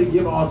medicine they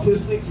give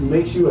autistics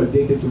makes you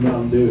addicted to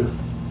Mountain Dew.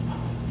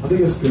 I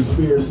think it's a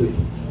conspiracy.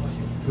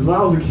 Because when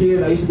I was a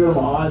kid, I used to go to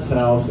my aunt's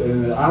house,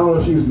 and I don't know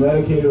if she was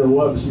medicated or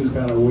what, but she was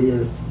kind of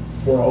weird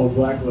for an old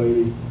black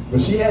lady. But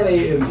she had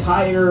an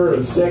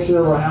entire section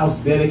of her house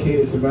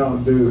dedicated to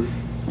Mountain Dew.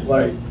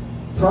 Like,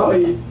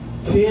 probably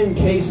 10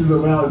 cases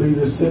of Mountain Dew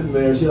just sitting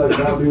there. She had like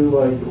Mountain Dew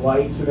like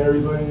lights and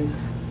everything.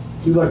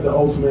 She was like the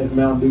ultimate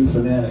Mountain Dew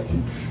fanatic.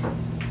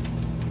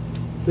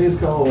 I think it's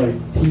called like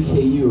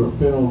PKU or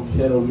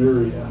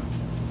phenylketonuria,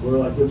 where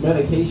like the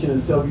medication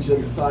itself you should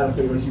like a side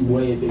effect when you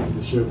way addicted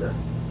to sugar.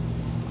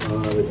 I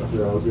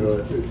forgot I was going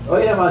to too. Oh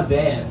yeah, my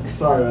dad.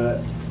 Sorry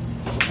about that.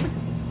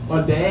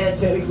 My dad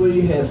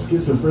technically has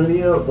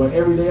schizophrenia, but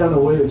every day on the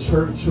way to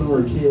church when we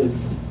were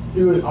kids,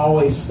 he would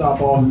always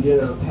stop off and get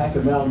a pack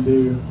of Mountain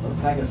Dew, or a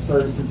pack of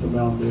certain cents of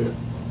Mountain Dew.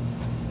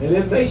 And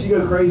it makes you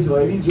go crazy.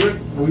 Like if you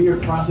drink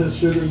weird processed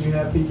sugar and you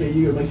have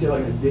PKU, it makes you have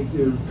like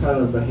addictive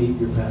kind of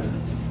behavior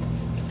patterns.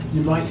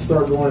 You might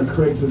start going to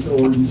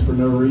Craigslist orgies for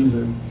no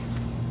reason,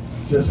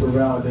 just for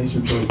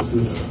validation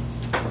purposes.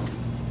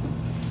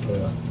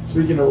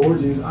 Speaking of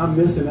orgies, I'm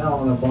missing out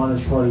on a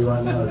bondage party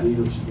right now to be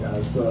with you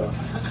guys, so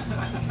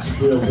it's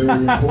real very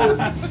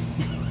important.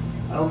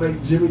 I don't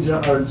think Jimmy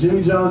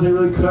John's ain't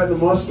really cutting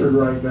the mustard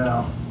right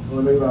now. I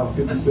only make about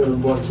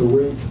 $57 a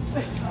week.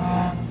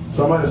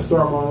 So I might have to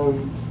start my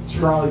own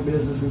trolley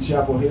business in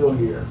Chapel Hill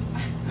here.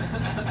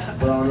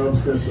 But I don't know if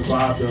it's going to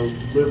survive the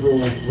liberal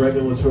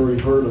regulatory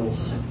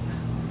hurdles.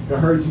 I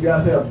heard you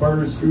guys have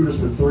burner scooters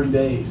for 3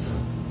 days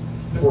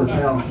before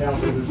town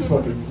council just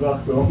fucking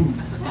zucked them.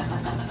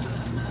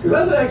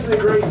 Because that's actually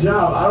a great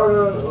job. I don't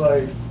know,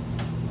 like,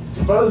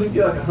 suppose you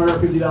get like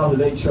 $150 a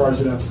day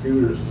charging up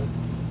scooters.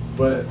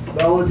 But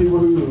the only people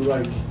who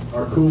like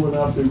are cool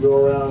enough to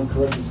go around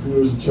collecting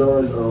scooters and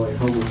charge are like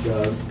homeless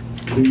guys.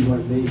 Dudes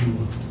like me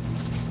who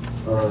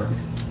are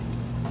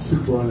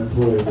super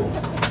unemployable.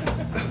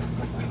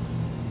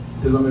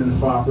 Because I'm in the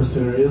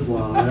 5% of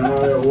Islam. And when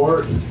I'm at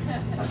work,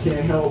 I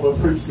can't help but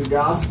preach the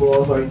gospel. I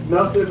was like,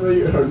 none of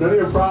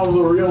your problems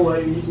are real,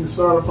 lady. You can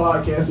start a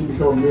podcast and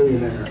become a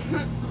millionaire.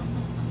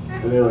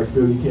 And they're like,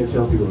 Phil, you can't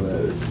tell people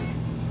that. It's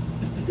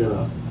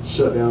gonna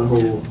shut down the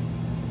whole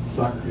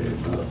soccer game.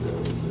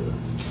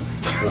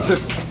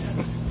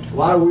 A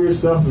lot of weird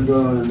stuff is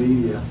going on in the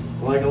media.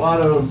 Like a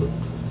lot of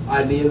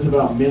ideas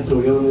about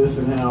mental illness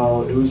and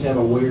how we should have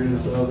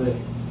awareness of it.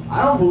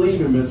 I don't believe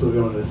in mental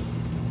illness.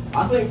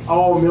 I think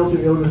all mental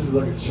illness is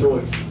like a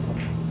choice.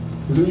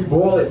 Because when you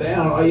boil it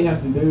down, all you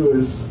have to do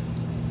is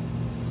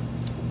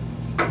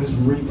just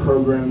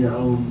reprogram your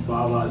own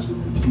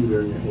biological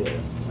computer in your head.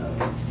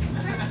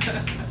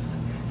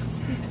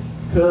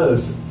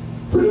 Because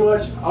pretty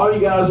much all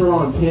you guys are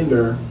on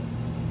Tinder,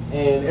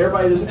 and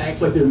everybody just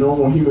acts like they're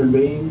normal human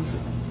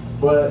beings.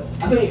 But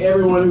I think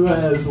everyone who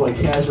has like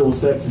casual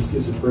sex is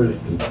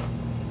schizophrenic.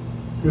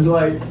 Because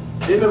like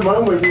in the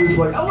moment you're just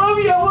like, I love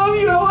you, I love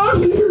you, I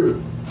love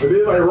you. But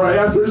then like right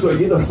after it's like,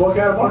 get the fuck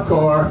out of my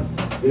car.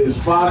 It is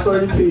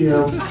 5:30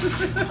 p.m.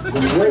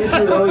 It's way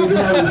too early to be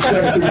having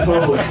sex in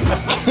public.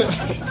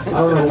 I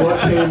don't know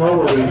what came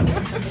over me.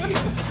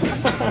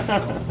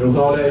 It was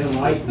all that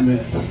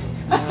enlightenment.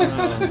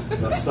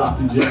 I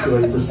stopped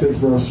ejaculating for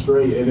 6 months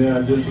straight, and then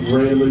I just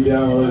randomly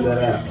downloaded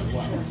that app.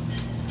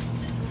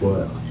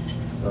 But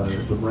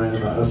it's some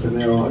random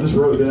SNL. I just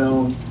wrote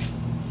down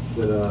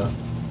that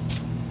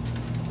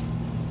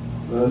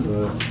that's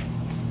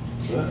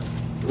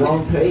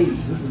wrong page.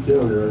 This is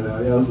killing me right now.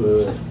 Yeah,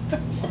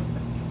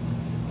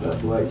 that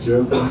Black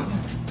Joker.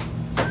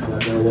 It's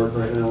not gonna work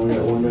right now. We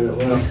got 1 minute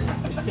left.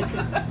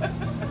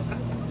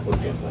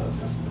 What's up,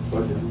 guys?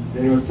 Fucking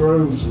Game of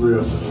Thrones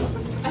riffs.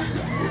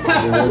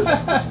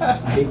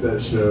 I hate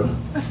that show.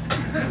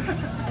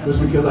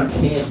 Just because I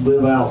can't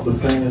live out the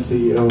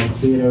fantasy of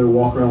being able to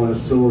walk around with a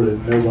sword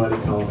and nobody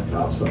calling the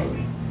cops on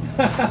me.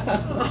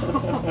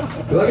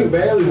 Because I can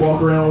barely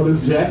walk around with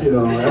this jacket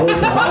on. I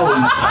always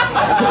Ollie's.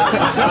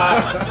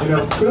 You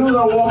know, as soon as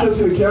I walk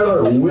into the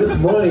counter with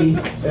money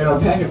and a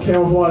pack of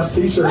camouflage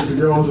t-shirts, the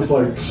girl was just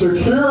like,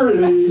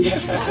 security!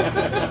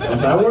 I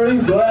was like, I wear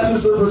these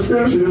glasses for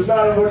prescription. It's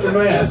not a fucking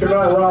mask. I'm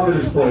not robbing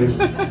this place.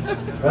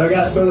 And I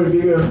got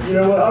somebody who goes, you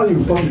know what? I don't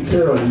even fucking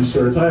care about these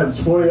shirts. I have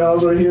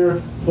 $20 right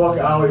here. Fuck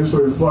Ollie's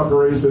for fuck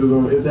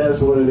racism, if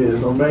that's what it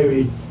is. Or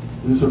maybe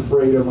I'm just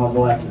afraid of my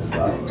blackness.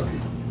 I don't know.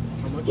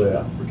 But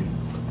yeah.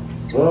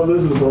 Well,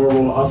 this is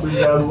horrible. I'll see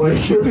you guys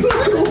later.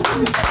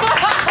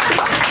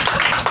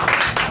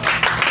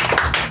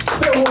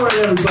 Good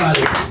morning,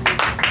 everybody.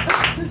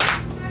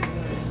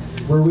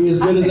 Were we as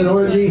good as an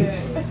orgy?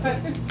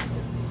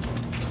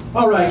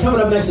 All right, coming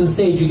up next on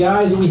stage, you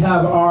guys, we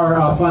have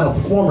our final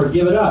performer.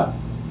 Give it up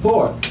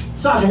for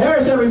Sasha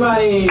Harris,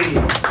 everybody.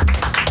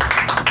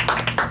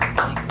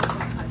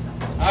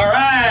 All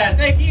right,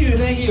 thank you.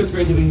 It's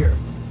great to be here.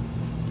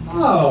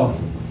 Oh,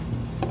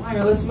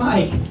 wireless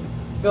mic.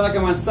 I feel like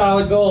I'm on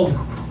solid gold.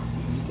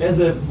 There's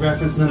a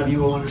reference none of you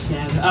will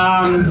understand.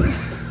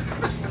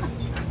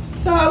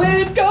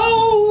 Solid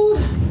gold.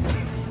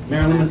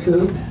 Marilyn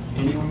Monroe.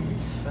 Anyone?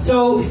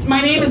 So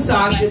my name is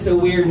Sasha. It's a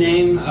weird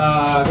name,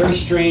 very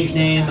strange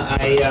name.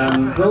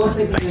 I grew up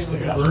thinking it was a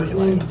bird's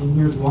name, and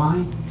here's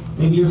why.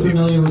 Maybe you're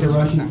familiar with the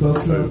Russian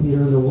folk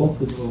Peter and the Wolf.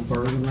 There's a little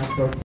bird in that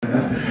book.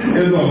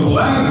 Is a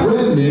black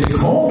redneck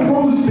home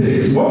from the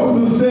sticks.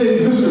 Welcome to the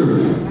stage,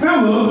 Mr.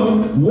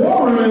 Philip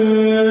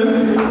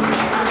Warren.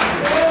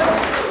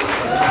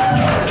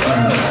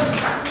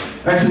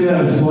 Actually, I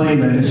gotta explain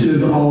that. This shit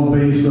is all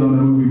based on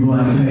the movie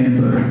Black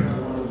Panther.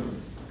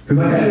 Because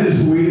I had this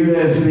weird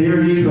ass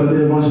theory, because I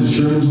did a bunch of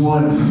shrooms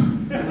once,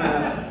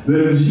 that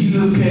if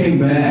Jesus came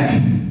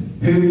back,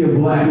 he'd be a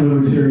black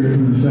libertarian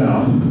from the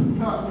South.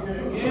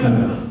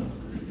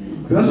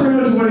 That's pretty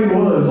much what he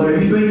was. Like,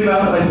 if you think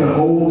about like the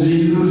old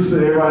Jesus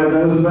that everybody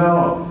knows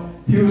about,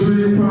 he was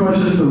really pretty much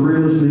just the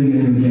realest thing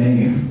in the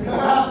game.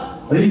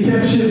 Like, he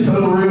kept shit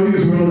so real he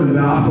was willing to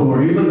die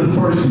for it. He was like the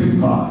first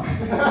Tupac.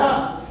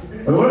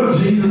 Like, what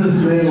if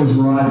Jesus' name was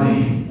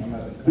Rodney?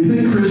 Do you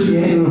think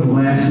Christianity would have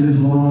lasted as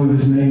long if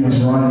his name was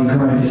Rodney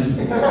Christ?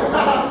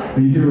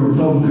 And you hear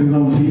Republicans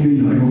on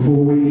TV like,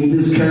 before we eat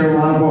this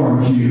Carolina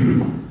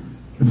barbecue,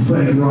 let's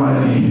thank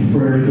Rodney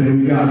for everything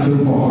we got so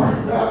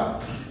far.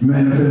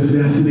 Manifest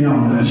destiny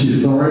on that shit.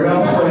 Sorry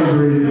about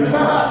slavery.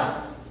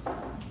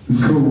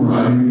 It's cool,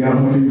 right? We gotta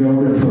fucking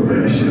go get for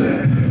that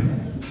shit.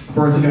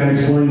 First, I gotta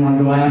explain my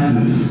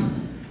glasses.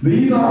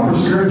 These aren't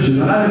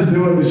prescription. I just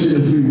doing this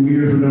shit to be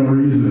weird for no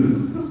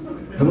reason.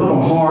 A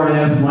little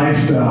hard-ass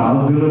lifestyle.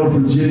 I do a little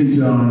for Jimmy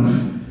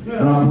John's.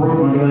 And I broke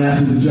my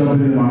glasses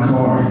jumping in my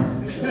car.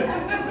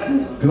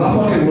 Because I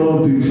fucking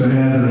love Dukes of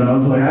Hazzard. I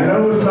was like, I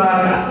know it's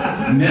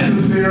not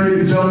necessary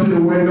to jump through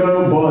the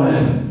window, but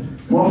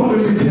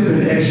motherfuckers be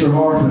tipping extra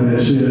hard for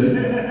that shit.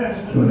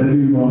 But that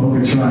dude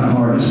motherfucking trying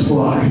hard as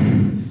fuck.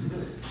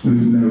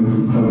 There's no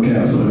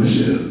hubcaps on this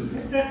shit.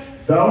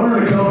 The owner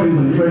of the company's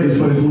like, you made this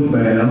place look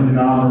bad. I was like,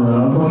 nah,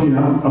 bro,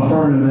 I'm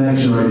affirmative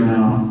action right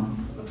now.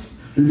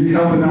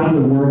 You're helping out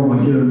the world by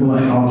giving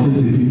black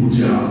autistic people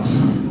jobs.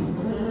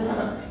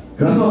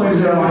 That's the only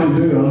job I can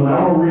do. I was like,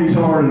 I'm a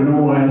retard in a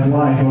normal ass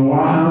life. But when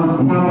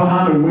I'm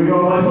behind the wheel,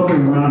 I'm like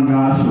fucking Ryan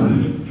Gosling.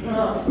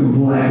 The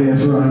black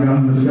ass Ryan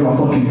Gosling that's got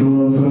fucking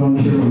gloves on,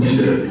 killing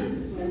shit.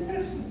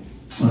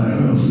 Alright,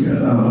 what else we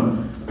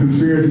got?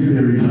 Conspiracy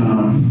theory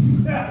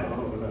time.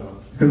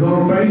 Because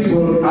on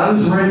Facebook, I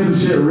just read some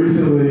shit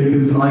recently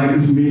because like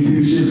this Me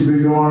Too shit's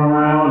been going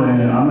around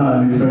and I'm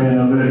not a big fan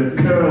of it.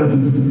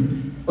 Because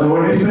like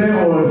what they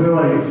said was they're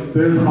like,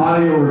 there's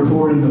audio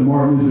recordings of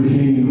Martin Luther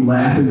King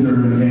laughing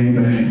during the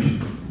gangbang.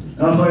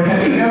 And I was like,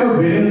 have you ever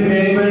been in a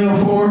gangbang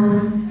before?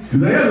 Because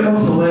they are the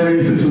most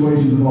hilarious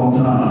situations of all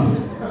time.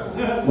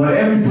 Like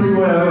every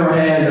freeway I've ever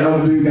had, the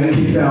other dude got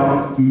kicked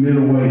out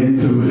middle way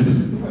into it.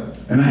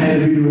 And And I had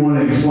to be the one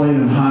to explain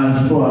them high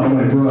as fuck. I'm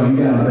like, bro, you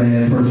got a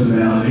bad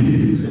personality.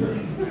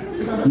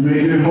 You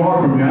made it hard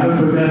for me. I had to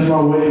finesse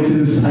my way into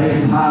this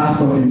high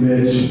fucking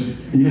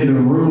bitch. You had to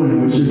ruin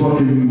it with your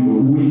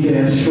fucking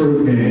weak-ass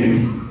stroke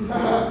game.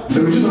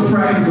 So we should have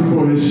practiced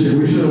before this shit.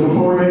 We should have,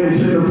 before we made a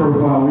Tinder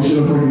profile, we should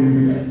have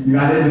fucking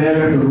got in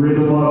there and to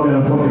rhythm up in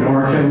a fucking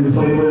R. Kelly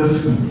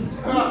playlist.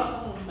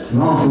 I'm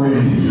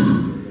afraid.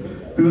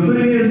 Because the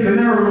thing is, they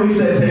never released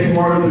that Take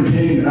Martin Luther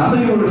King. I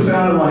think it would have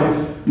sounded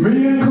like,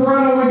 me and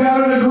Coretta, we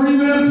got an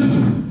agreement.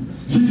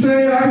 She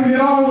said I can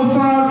get all the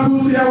side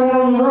pussy I want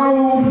on the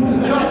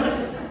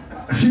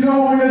road. She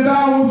don't want me to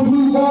die with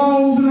blue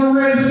balls in a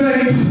red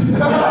state.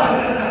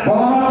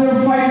 While I'm out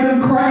there fighting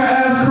them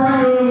cracker-ass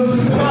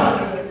crackers.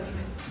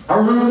 I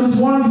remember this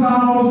one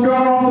time I was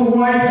going off the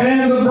white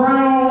and the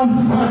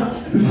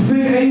brown. This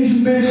big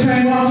Asian bitch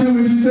came up to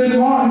me and she said,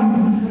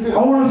 Martin, I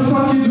want to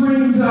suck your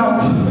dreams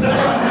out.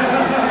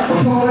 I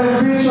told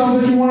that bitch, I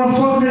was like, you want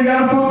to fuck me? You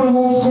gotta fuck the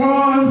whole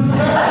squad.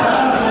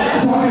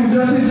 I'm talking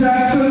Jesse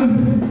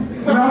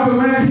Jackson, Malcolm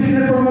X hitting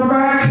it from the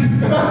back,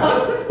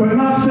 but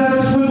not Seth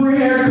slippery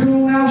hair,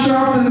 cool Al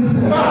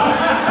Sharpton.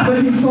 I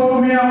think he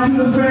sold me out to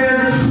the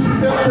feds.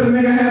 The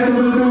nigga had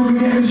something to do with me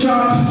getting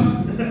shot.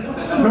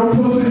 No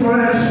pussy for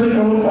that slick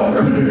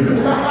motherfucker.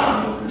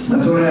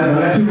 That's what happened.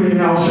 I had too many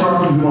Al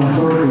Sharptons in my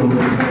circle.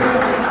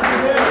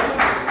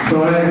 So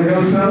I had to go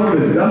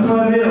celibate. That's what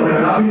I did. Like,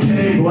 I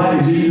became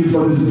Black Jesus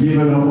for just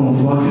giving up on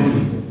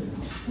fucking.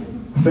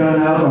 I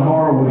found out the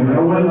hard way. I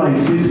went like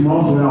 6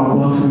 months without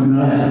busting a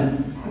nut.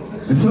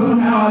 And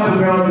somehow I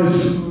developed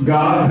this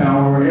God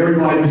power where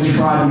everybody just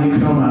tried to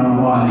get cum out of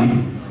my body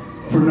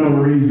for no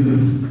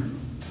reason.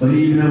 Like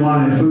even in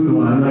line at Food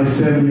Line, like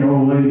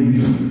 7-year-old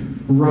ladies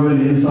rubbing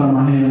it inside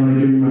my hand when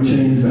they give me my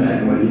change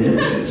back. Like, yeah,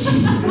 bitch.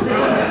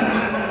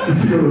 You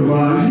feel the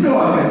vibes. You know I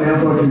got that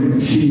fucking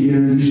cheat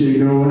energy shit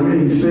going. I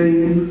mean, see,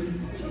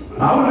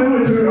 I would do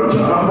it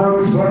too. I'm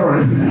broke as fuck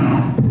right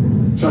now.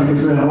 Trying to get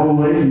some old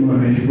lady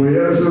money. But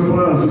yeah, it's so fun.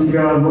 I'll see you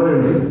guys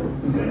later.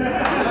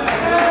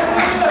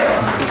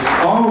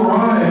 All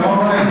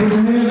right. Put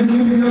your hands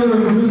together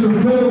for Mr.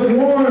 Philip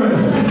Warren.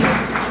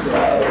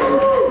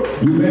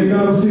 You may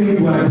not have seen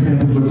Black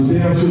Panther, but the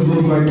damn should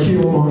look like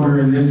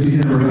Killmonger and MC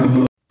Hammer have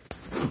love.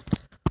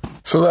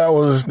 So that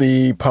was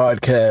the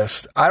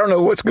podcast. I don't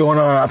know what's going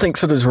on. I think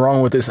something's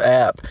wrong with this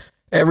app.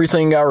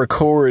 Everything I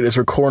record is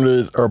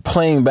recorded or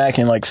playing back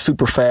in like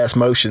super fast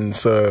motion.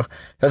 So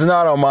that's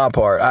not on my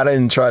part. I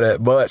didn't try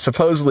that. But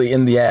supposedly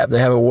in the app, they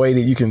have a way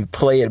that you can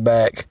play it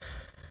back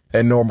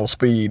at normal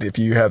speed if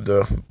you have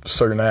the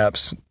certain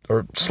apps,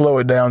 or slow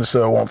it down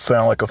so it won't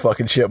sound like a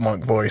fucking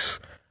chipmunk voice.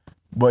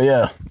 But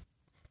yeah,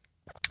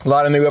 a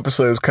lot of new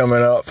episodes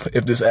coming up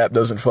if this app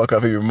doesn't fuck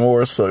up even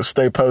more. So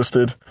stay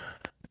posted.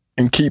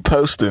 And keep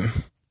posting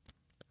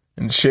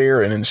and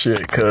sharing and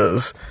shit,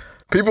 because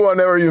people I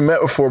never even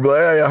met before be like,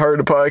 hey, I heard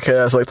the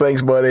podcast. Like,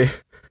 thanks, buddy.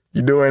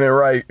 You're doing it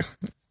right.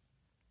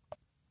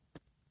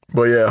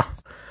 But yeah,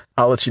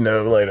 I'll let you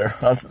know later.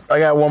 I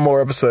got one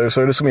more episode,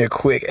 so this is going to be a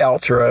quick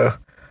outro.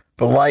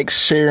 But like,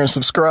 share, and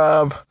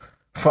subscribe.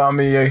 Find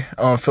me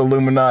on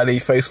Philuminati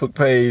Facebook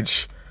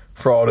page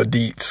for all the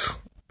deets.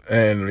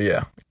 And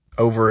yeah,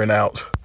 over and out.